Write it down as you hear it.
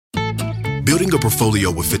Building a portfolio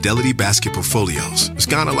with Fidelity Basket Portfolios is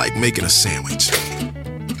kind of like making a sandwich.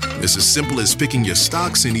 It's as simple as picking your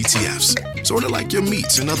stocks and ETFs, sort of like your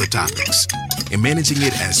meats and other toppings, and managing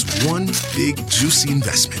it as one big, juicy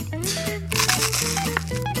investment.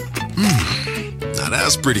 Now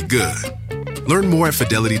that's pretty good. Learn more at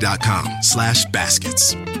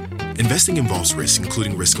fidelity.com/baskets. Investing involves risk,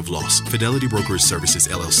 including risk of loss. Fidelity Brokerage Services,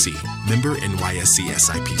 LLC. Member NYSE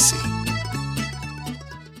SIPC.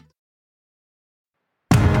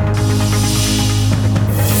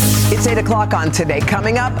 It's 8 o'clock on Today.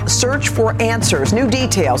 Coming up, search for answers. New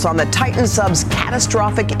details on the Titan sub's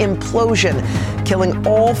catastrophic implosion, killing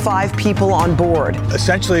all 5 people on board.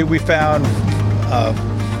 Essentially, we found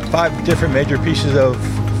 5 different major pieces of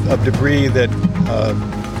debris that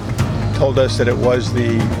told us that it was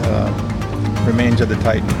the remains of the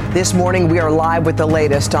Titan. This morning, we are live with the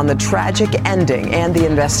latest on the tragic ending and the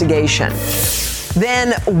investigation.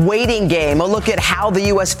 Then, waiting game, a look at how the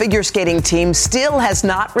U.S. figure skating team still has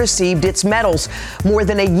not received its medals more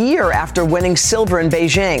than a year after winning silver in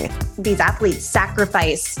Beijing. These athletes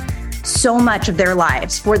sacrifice so much of their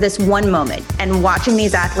lives for this one moment, and watching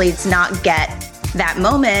these athletes not get that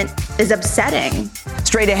moment is upsetting.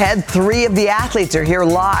 Straight ahead, 3 of the athletes are here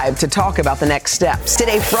live to talk about the next steps.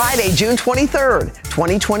 Today, Friday, June 23rd,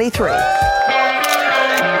 2023.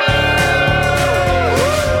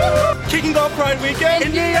 Kicking off Pride Weekend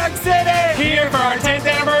in New York City. Here for our 10th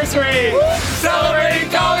anniversary. Celebrating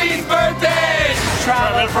Colleen's birthday.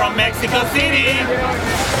 Traveling from Mexico City,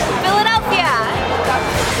 Philadelphia,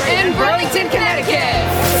 and Burlington, Connecticut.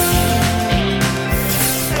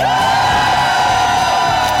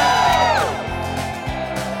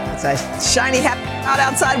 It's a shiny, happy crowd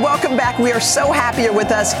outside. Welcome back. We are so happy you're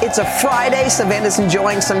with us. It's a Friday. Savannah's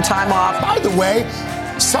enjoying some time off. By the way,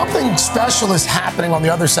 something special is happening on the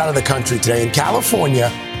other side of the country today. In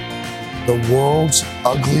California, the world's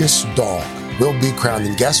ugliest dog will be crowned.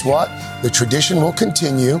 And guess what? The tradition will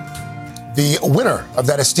continue. The winner of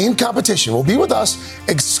that esteemed competition will be with us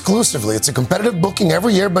exclusively. It's a competitive booking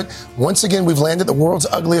every year, but once again, we've landed the world's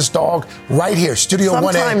ugliest dog right here, Studio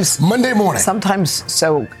 1A, Monday morning. Sometimes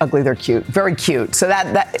so ugly they're cute, very cute. So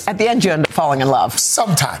that at the end you end up falling in love.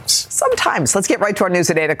 Sometimes. Let's get right to our news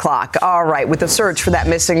at 8 o'clock. All right, with the search for that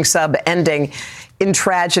missing sub ending in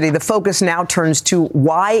tragedy, the focus now turns to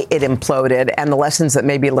why it imploded and the lessons that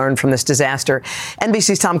may be learned from this disaster.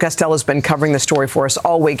 NBC's Tom Costello has been covering the story for us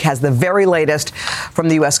all week, has the very latest from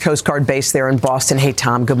the U.S. Coast Guard base there in Boston. Hey,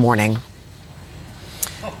 Tom, good morning.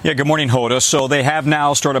 Yeah, good morning, Hoda. So they have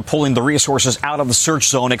now started pulling the resources out of the search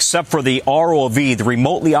zone, except for the ROV, the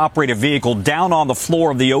remotely operated vehicle down on the floor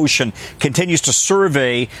of the ocean, continues to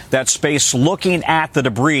survey that space, looking at the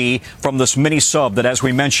debris from this mini sub that, as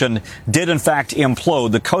we mentioned, did in fact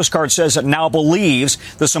implode. The Coast Guard says it now believes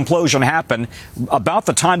this implosion happened about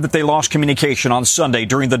the time that they lost communication on Sunday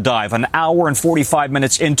during the dive, an hour and 45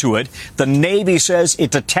 minutes into it. The Navy says it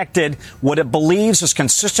detected what it believes is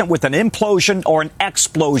consistent with an implosion or an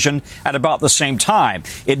explosion at about the same time.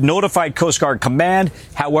 It notified Coast Guard Command.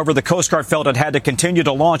 However, the Coast Guard felt it had to continue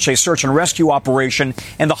to launch a search and rescue operation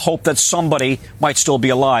in the hope that somebody might still be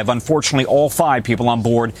alive. Unfortunately, all 5 people on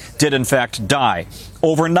board did in fact die.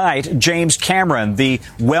 Overnight, James Cameron, the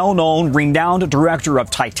well-known, renowned director of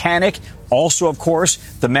Titanic, also, of course,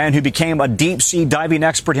 the man who became a deep-sea diving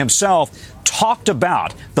expert himself, talked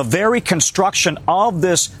about the very construction of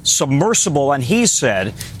this submersible, and he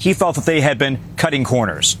said he felt that they had been cutting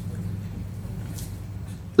corners.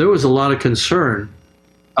 There was a lot of concern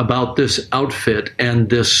about this outfit and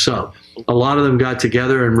this sub. A lot of them got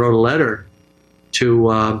together and wrote a letter to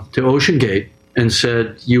OceanGate and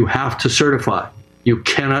said, you have to certify. You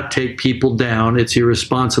cannot take people down. It's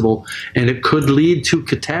irresponsible, and it could lead to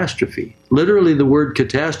catastrophe. Literally, the word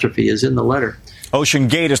catastrophe is in the letter.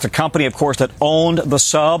 OceanGate is the company, of course, that owned the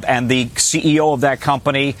sub, and the CEO of that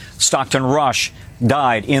company, Stockton Rush,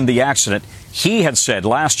 died in the accident. He had said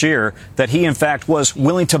last year that he, in fact, was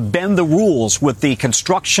willing to bend the rules with the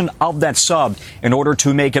construction of that sub in order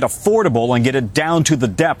to make it affordable and get it down to the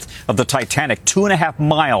depth of the Titanic, 2.5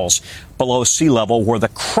 miles below sea level, where the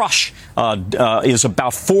crush is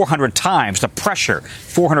about 400 times, the pressure,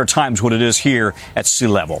 400 times what it is here at sea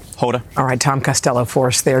level. Hoda? All right, Tom Costello for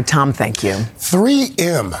us there. Tom, thank you.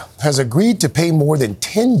 3M has agreed to pay more than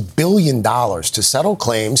 $10 billion to settle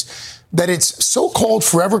claims that its so-called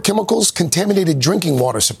forever chemicals contaminated drinking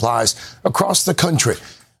water supplies across the country.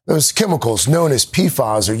 Those chemicals, known as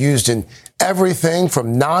PFAS, are used in everything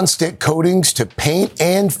from nonstick coatings to paint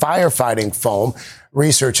and firefighting foam.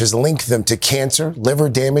 Research has linked them to cancer, liver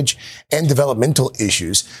damage, and developmental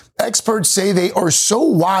issues. Experts say they are so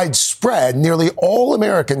widespread, nearly all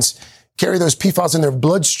Americans carry those PFAS in their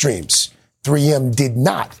bloodstreams. 3M did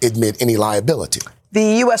not admit any liability.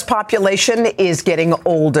 The U.S. population is getting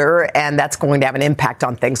older, and that's going to have an impact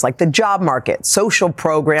on things like the job market, social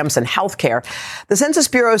programs, and health care. The Census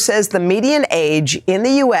Bureau says the median age in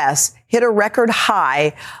the U.S. hit a record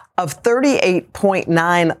high of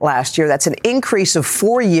 38.9 last year. That's an increase of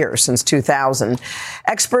 4 years since 2000.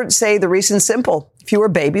 Experts say the reason's simple. Fewer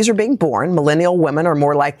babies are being born. Millennial women are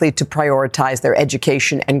more likely to prioritize their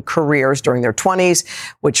education and careers during their 20s,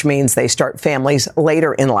 which means they start families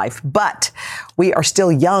later in life. But we are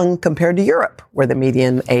still young compared to Europe, where the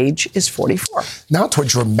median age is 44. Now to a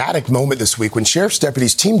dramatic moment this week when sheriff's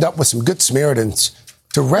deputies teamed up with some Good Samaritans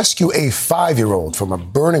to rescue a 5-year-old from a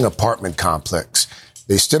burning apartment complex.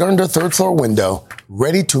 They stood under a third-floor window,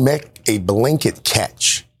 ready to make a blanket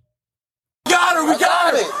catch. We got her! We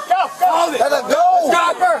got her! Go! Let her go!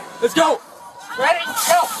 Stop her! Let's go! Ready?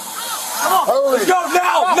 Go! Come on! Hurry. Let's go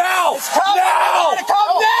now! Now! Now!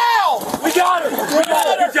 Come now! We got her! We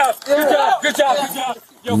got her! Good job! Good job! Good job! Good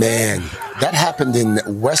job! Man, that happened in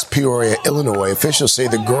West Peoria, Illinois. Officials say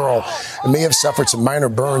the girl may have suffered some minor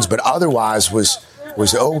burns, but otherwise was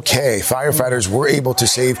okay. Firefighters were able to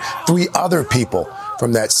save 3 other people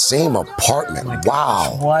from that same apartment.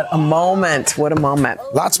 Wow. What a moment. What a moment.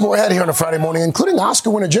 Lots more ahead here on a Friday morning, including Oscar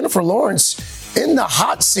winner Jennifer Lawrence in the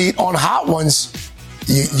hot seat on Hot Ones.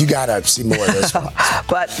 You got to see more of this.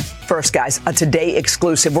 But first, guys, a Today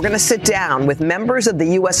exclusive. We're going to sit down with members of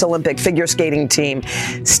the U.S. Olympic figure skating team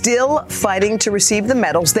still fighting to receive the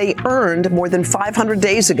medals they earned more than 500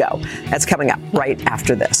 days ago. That's coming up right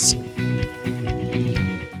after this.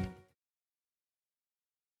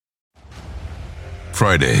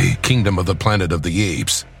 Friday, Kingdom of the Planet of the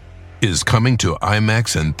Apes is coming to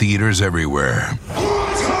IMAX and theaters everywhere.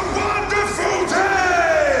 What a wonderful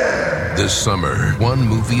day! This summer, one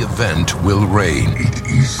movie event will reign. It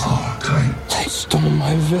is our time. They stormed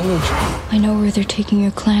my village. I know where they're taking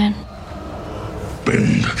your clan.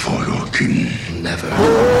 Bend for your king. Never.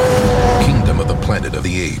 Kingdom of the Planet of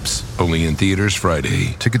the Apes. Only in theaters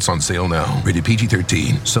Friday. Tickets on sale now. Rated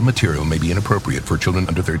PG-13. Some material may be inappropriate for children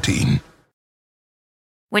under 13.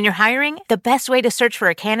 When you're hiring, the best way to search for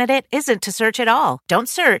a candidate isn't to search at all. Don't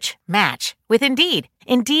search, match with Indeed.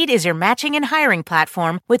 Indeed is your matching and hiring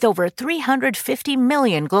platform with over 350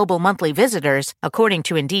 million global monthly visitors, according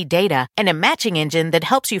to Indeed data, and a matching engine that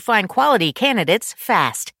helps you find quality candidates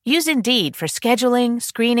fast. Use Indeed for scheduling,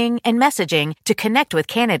 screening, and messaging to connect with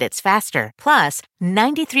candidates faster. Plus,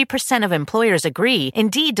 93% of employers agree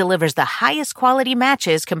Indeed delivers the highest quality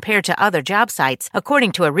matches compared to other job sites,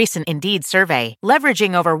 according to a recent Indeed survey.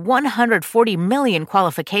 Leveraging over 140 million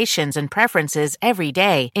qualifications and preferences every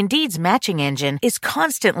day, Indeed's matching engine is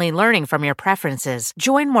constantly learning from your preferences.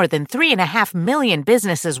 Join more than 3.5 million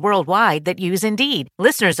businesses worldwide that use Indeed.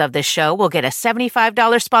 Listeners of this show will get a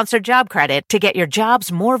 $75 sponsored job credit to get your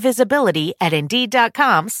jobs more visibility at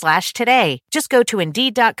Indeed.com/today. Just go to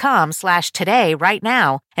Indeed.com/today right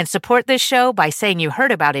now and support this show by saying you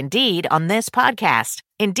heard about Indeed on this podcast.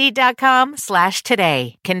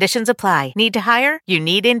 Indeed.com/today. Conditions apply. Need to hire? You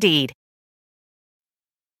need Indeed.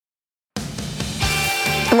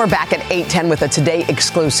 And we're back at 8:10 with a Today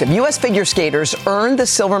exclusive. U.S. figure skaters earned the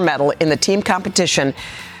silver medal in the team competition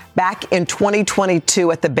back in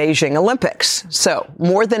 2022 at the Beijing Olympics. So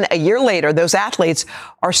more than a year later, those athletes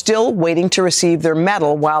are still waiting to receive their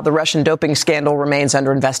medal while the Russian doping scandal remains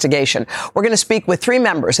under investigation. We're going to speak with 3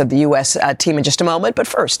 members of the U.S. Team in just a moment. But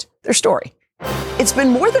first, their story. It's been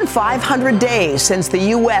more than 500 days since the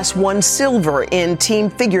U.S. won silver in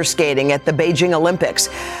team figure skating at the Beijing Olympics,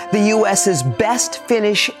 the U.S.'s best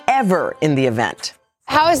finish ever in the event.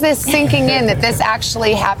 How is this sinking in that this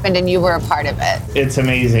actually happened and you were a part of it? It's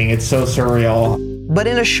amazing. It's so surreal. But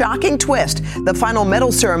in a shocking twist, the final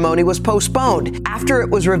medal ceremony was postponed after it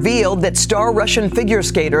was revealed that star Russian figure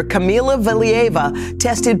skater Kamila Valieva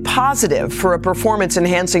tested positive for a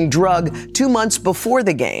performance-enhancing drug 2 months before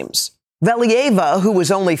the Games. Valieva, who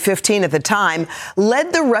was only 15 at the time,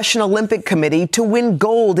 led the Russian Olympic Committee to win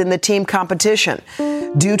gold in the team competition.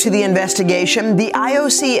 Due to the investigation, the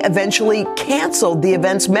IOC eventually canceled the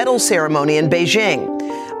event's medal ceremony in Beijing,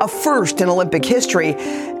 a first in Olympic history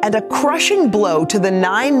and a crushing blow to the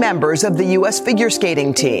 9 members of the U.S. figure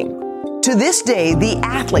skating team. To this day, the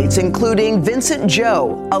athletes, including Vincent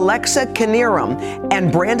Zhou, Alexa Knierim,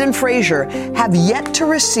 and Brandon Frazier, have yet to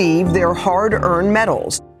receive their hard-earned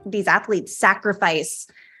medals. These athletes sacrifice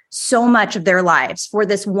so much of their lives for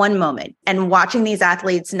this one moment, and watching these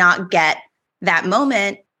athletes not get that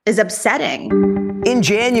moment is upsetting. In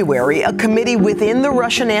January, a committee within the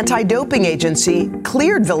Russian anti-doping agency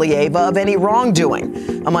cleared Valieva of any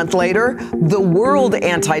wrongdoing. A month later, the World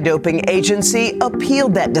Anti-Doping Agency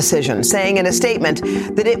appealed that decision, saying in a statement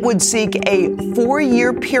that it would seek a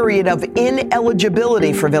 4-year period of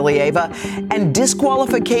ineligibility for Valieva and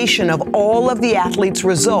disqualification of all of the athlete's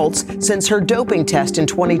results since her doping test in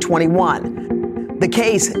 2021. The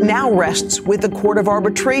case now rests with the Court of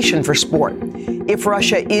Arbitration for Sport. If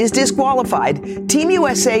Russia is disqualified, Team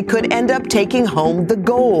USA could end up taking home the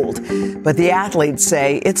gold. But the athletes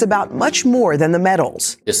say it's about much more than the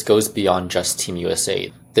medals. This goes beyond just Team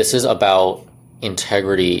USA. This is about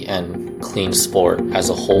integrity and clean sport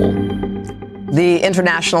as a whole. The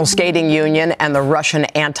International Skating Union and the Russian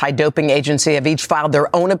Anti-Doping Agency have each filed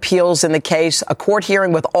their own appeals in the case. A court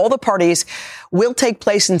hearing with all the parties will take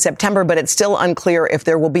place in September, but it's still unclear if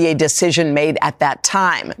there will be a decision made at that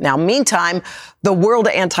time. Now, meantime, the World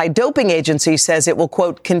Anti-Doping Agency says it will,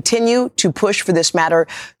 quote, continue to push for this matter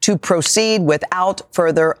to proceed without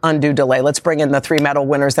further undue delay. Let's bring in the 3 medal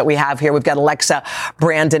winners that we have here. We've got Alexa,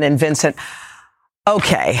 Brandon, and Vincent.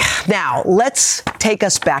 Okay, now let's take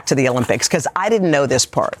us back to the Olympics, because I didn't know this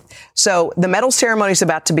part. So the medal ceremony is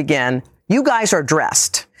about to begin. You guys are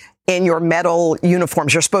dressed in your medal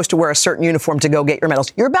uniforms. You're supposed to wear a certain uniform to go get your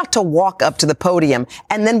medals. You're about to walk up to the podium.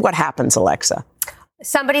 And then what happens, Alexa?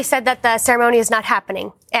 Somebody said that the ceremony is not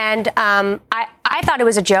happening. And I thought it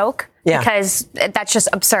was a joke. Yeah. Because that's just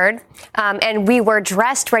absurd. And we were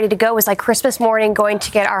dressed, ready to go. It was like Christmas morning going to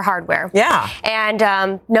get our hardware. Yeah.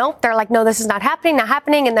 And no, they're like, no, this is not happening.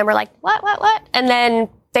 And then we're like, what? And then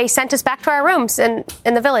they sent us back to our rooms in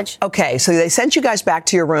the village. Okay, so they sent you guys back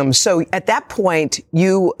to your rooms. So at that point,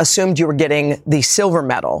 you assumed you were getting the silver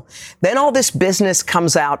medal. Then all this business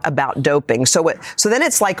comes out about doping. So then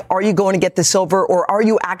it's like, are you going to get the silver, or are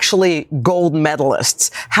you actually gold medalists?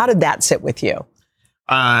 How did that sit with you?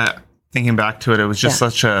 Thinking back to it, it was just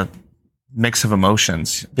such a mix of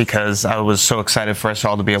emotions, because I was so excited for us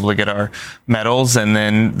all to be able to get our medals, and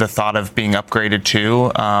then the thought of being upgraded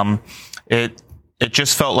too. It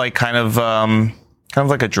just felt like kind of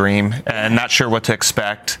like a dream, and not sure what to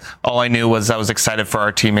expect. All I knew was I was excited for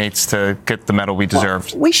our teammates to get the medal we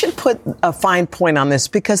deserved. Well, we should put a fine point on this,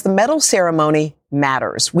 because the medal ceremony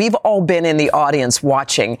matters. We've all been in the audience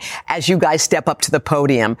watching as you guys step up to the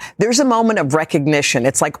podium. There's a moment of recognition.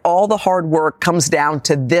 It's like all the hard work comes down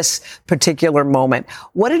to this particular moment.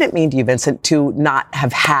 What did it mean to you, Vincent, to not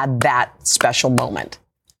have had that special moment?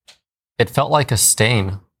 It felt like a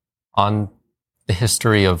stain on the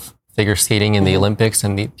history of figure skating in the Olympics,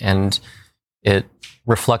 and it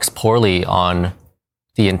reflects poorly on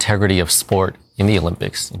the integrity of sport in the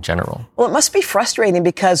Olympics in general. Well, it must be frustrating,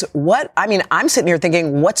 because I'm sitting here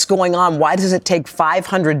thinking, what's going on? Why does it take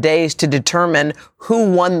 500 days to determine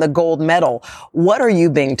who won the gold medal? What are you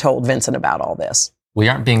being told, Vincent, about all this? We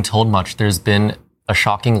aren't being told much. There's been a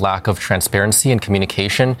shocking lack of transparency and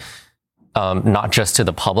communication, not just to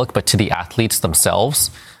the public, but to the athletes themselves.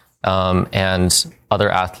 And other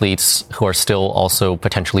athletes who are still also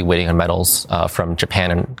potentially waiting on medals from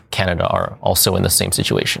Japan and Canada are also in the same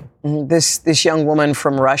situation. This young woman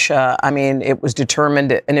from Russia, it was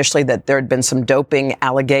determined initially that there had been some doping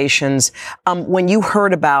allegations. When you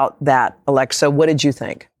heard about that, Alexa, what did you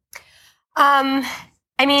think?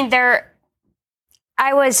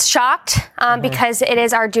 I was shocked because it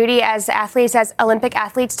is our duty as athletes, as Olympic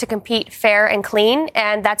athletes, to compete fair and clean.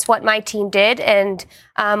 And that's what my team did. And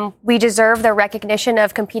we deserve the recognition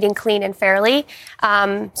of competing clean and fairly.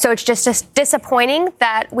 So it's just disappointing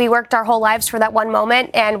that we worked our whole lives for that one moment,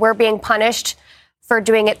 and we're being punished for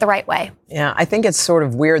doing it the right way. Yeah, I think it's sort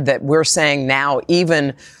of weird that we're saying now,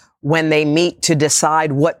 even when they meet to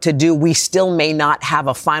decide what to do, we still may not have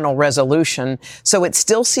a final resolution. So it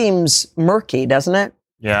still seems murky, doesn't it?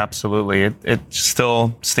 Yeah, absolutely. It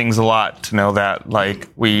still stings a lot to know that,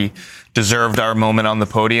 we deserved our moment on the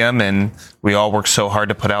podium, and we all worked so hard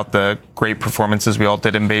to put out the great performances we all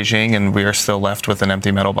did in Beijing, and we are still left with an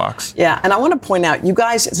empty medal box. Yeah, and I want to point out, you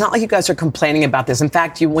guys, it's not like you guys are complaining about this. In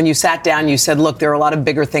fact, when you sat down, you said, look, there are a lot of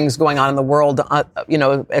bigger things going on in the world,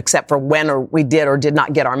 except for when we did or did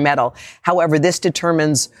not get our medal. However, this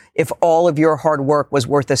determines if all of your hard work was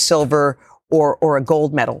worth a silver or a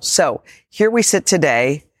gold medal. So here we sit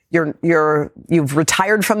today. You've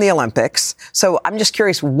retired from the Olympics. So I'm just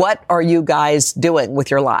curious, what are you guys doing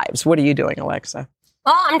with your lives? What are you doing, Alexa?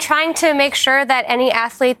 Well, I'm trying to make sure that any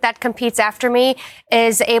athlete that competes after me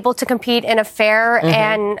is able to compete in a fair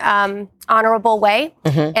and honorable way.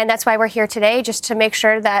 And that's why we're here today, just to make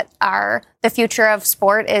sure that the future of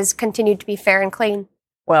sport is continued to be fair and clean.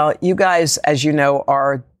 Well, you guys, as you know,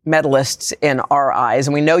 are medalists in our eyes,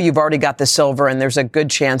 and we know you've already got the silver, and there's a good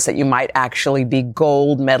chance that you might actually be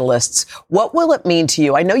gold medalists. What will it mean to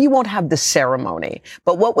you? I know you won't have the ceremony,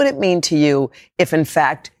 but what would it mean to you if, in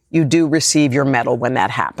fact, you do receive your medal when that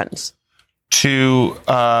happens? To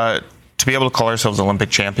be able to call ourselves Olympic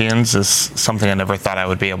champions is something I never thought I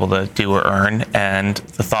would be able to do or earn, and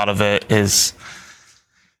the thought of it is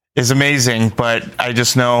amazing, but I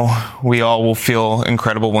just know we all will feel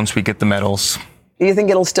incredible once we get the medals. Do you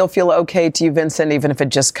think it'll still feel okay to you, Vincent, even if it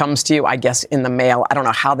just comes to you, I guess, in the mail? I don't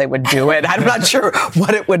know how they would do it. I'm not sure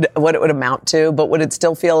what it would amount to, but would it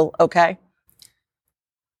still feel okay?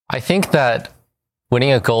 I think that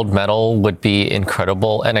winning a gold medal would be an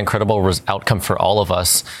incredible outcome for all of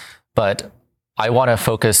us. But I want to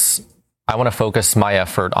focus my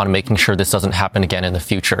effort on making sure this doesn't happen again in the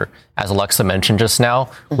future. As Alexa mentioned just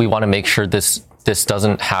now, we want to make sure this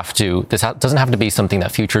doesn't have to be something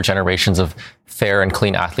that future generations of fair and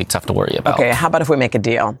clean athletes have to worry about. Okay, how about if we make a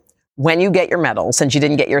deal? When you get your medal, since you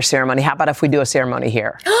didn't get your ceremony, how about if we do a ceremony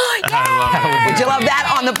here? Would you love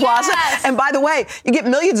that on the plaza? Yes. And by the way, you get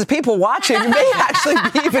millions of people watching. You may actually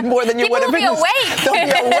be even more than you would have been. People will be awake.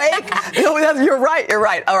 They'll be awake. You're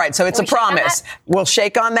right. All right, so it's a promise. We'll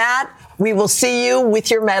shake on that. We will see you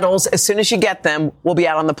with your medals. As soon as you get them, we'll be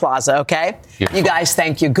out on the plaza, okay? Beautiful. You guys,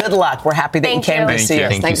 thank you. Good luck. We're happy that you came to see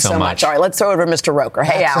us. Thanks so much. All right, let's throw it over to Mr. Roker.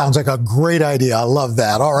 Hey, Al. Sounds like a great idea. I love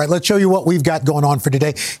that. All right, let's show you what we've got going on for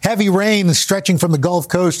today. Heavy rain stretching from the Gulf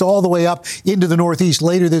Coast all the way up into the Northeast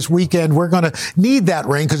later this weekend. We're going to need that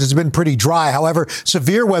rain because it's been pretty dry. However,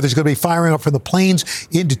 severe weather is going to be firing up from the plains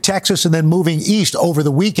into Texas and then moving east over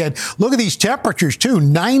the weekend. Look at these temperatures, too.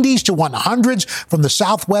 90s to 100s from the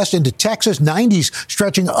southwest into Texas. 90s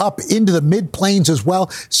stretching up into the mid-plains as well.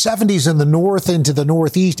 70s in the north into the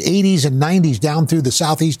northeast. 80s and 90s down through the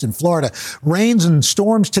southeast and Florida. Rains and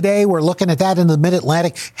storms today. We're looking at that in the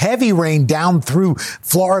mid-Atlantic. Heavy rain down through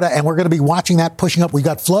Florida, and we're going to be watching that pushing up. We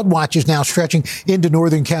got flood watches now stretching into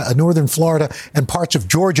northern Florida and parts of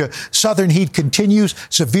Georgia. Southern heat continues.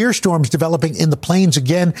 Severe storms developing in the plains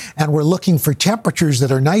again, and we're looking for temperatures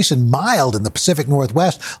that are nice and mild in the Pacific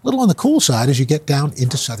Northwest. A little on the cool side as you get down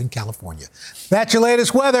into Southern California. That's your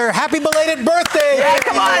latest weather. Happy belated birthday. Yeah,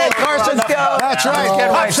 come on. Carson. Let's go. That's right.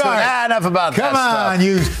 I'm sorry. Enough about Come that on,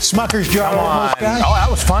 you Smucker's jar. Come on. Oh, that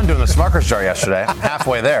was fun doing the Smucker's jar yesterday. I'm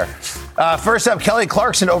halfway there. First up, Kelly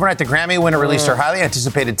Clarkson, overnight the Grammy winner, released her highly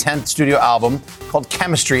anticipated 10th studio album called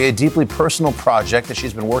Chemistry, a deeply personal project that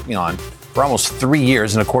she's been working on for almost 3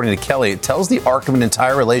 years. And according to Kelly, it tells the arc of an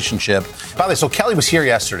entire relationship. By the way, so Kelly was here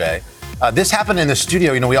yesterday. This happened in the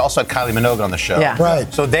studio. You know, we also had Kylie Minogue on the show. Yeah.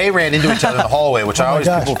 Right. So they ran into each other in the hallway, which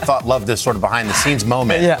people loved this sort of behind-the-scenes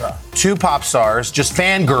moment. Yeah. Two pop stars just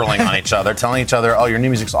fangirling on each other, telling each other, oh, your new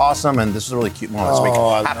music's awesome, and this is a really cute moment. So we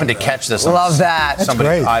happened to catch this on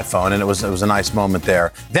somebody's iPhone, and it was a nice moment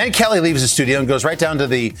there. Then Kelly leaves the studio and goes right down to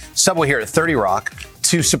the subway here at 30 Rock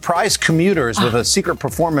to surprise commuters with a secret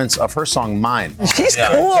performance of her song Mine. She's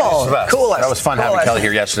cool. That was fun having Kelly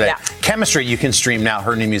here yesterday. Yeah. Chemistry, you can stream now,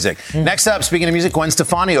 her new music. Next up, speaking of music, Gwen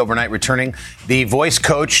Stefani overnight returning. The voice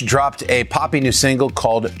coach dropped a poppy new single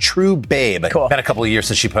called True Babe. Cool. Been a couple of years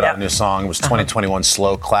since she put out a new song. It was 2021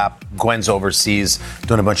 Slow Clap. Gwen's overseas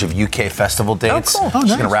doing a bunch of UK festival dates. Oh, cool.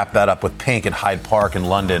 She's going to wrap that up with Pink at Hyde Park in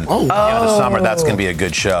London. The summer. That's going to be a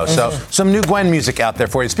good show. So some new Gwen music out there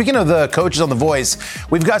for you. Speaking of the coaches on The Voice,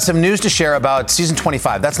 we've got some news to share about season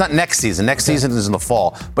 25. That's not next season. Next season is in the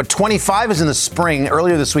fall. But 25 is in the spring.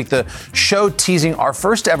 Earlier this week, the show teasing our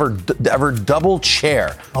first ever double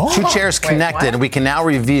chair. Two chairs connected, and we can now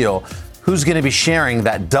reveal who's going to be sharing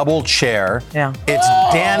that double chair. Yeah. It's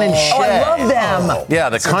Dan and Shay. Oh, I love them. Yeah,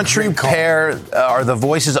 the country pair are The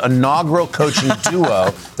Voice's inaugural coaching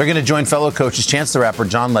duo. They're going to join fellow coaches Chance the Rapper,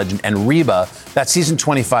 John Legend, and Reba. That's season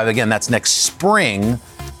 25. Again, that's next spring.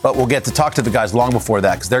 But we'll get to talk to the guys long before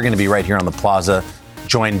that because they're going to be right here on the plaza.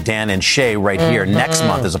 Join Dan and Shay right here next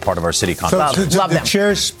month as a part of our city concert. So the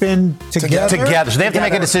chairs spin together? Together. So they have to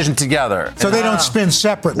make a decision together. So they don't spin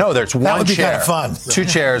separately? No, there's one chair. That would be kind of fun. Two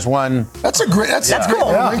chairs, one. That's cool.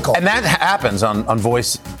 Yeah. And that happens on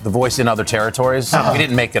The Voice in other territories. We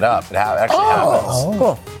didn't make it up. It actually happens.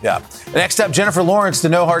 Cool. Yeah. Next up, Jennifer Lawrence, the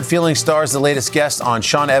No Hard Feelings star, is the latest guest on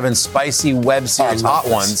Sean Evans' spicy web series Hot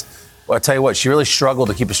Ones. Well, I'll tell you what, she really struggled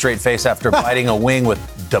to keep a straight face after biting a wing with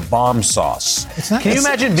da bomb sauce. Can you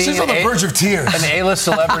imagine being on the verge of tears. An A-list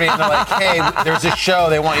celebrity and they're like, hey, there's a show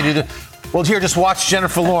they want you to do. Well, here, just watch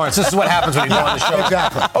Jennifer Lawrence. This is what happens when you go on the show.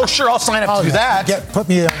 Exactly. Oh, sure, I'll sign up to do that. Put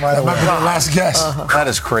me in right away. Last guess. That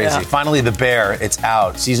is crazy. Yeah. Finally, The Bear. It's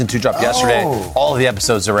out. Season 2 dropped yesterday. All of the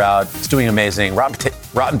episodes are out. It's doing amazing.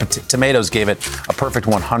 Rotten Tomatoes gave it a perfect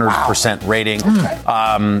 100% rating.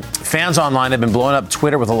 Fans online have been blowing up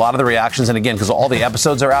Twitter with a lot of the reactions. And again, because all the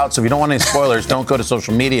episodes are out, so if you don't want any spoilers, don't go to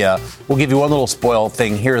social media. We'll give you one little spoil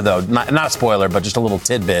thing here, though. Not a spoiler, but just a little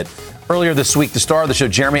tidbit. Earlier this week, the star of the show,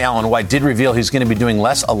 Jeremy Allen White, did reveal he's going to be doing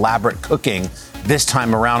less elaborate cooking this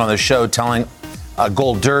time around on the show, telling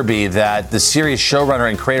Gold Derby that the series showrunner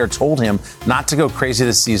and creator told him not to go crazy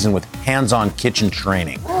this season with hands-on kitchen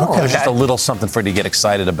training. Okay. Just a little something for you to get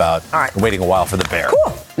excited about. All right. Waiting a while for The Bear.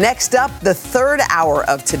 Cool. Next up, the third hour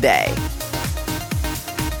of Today.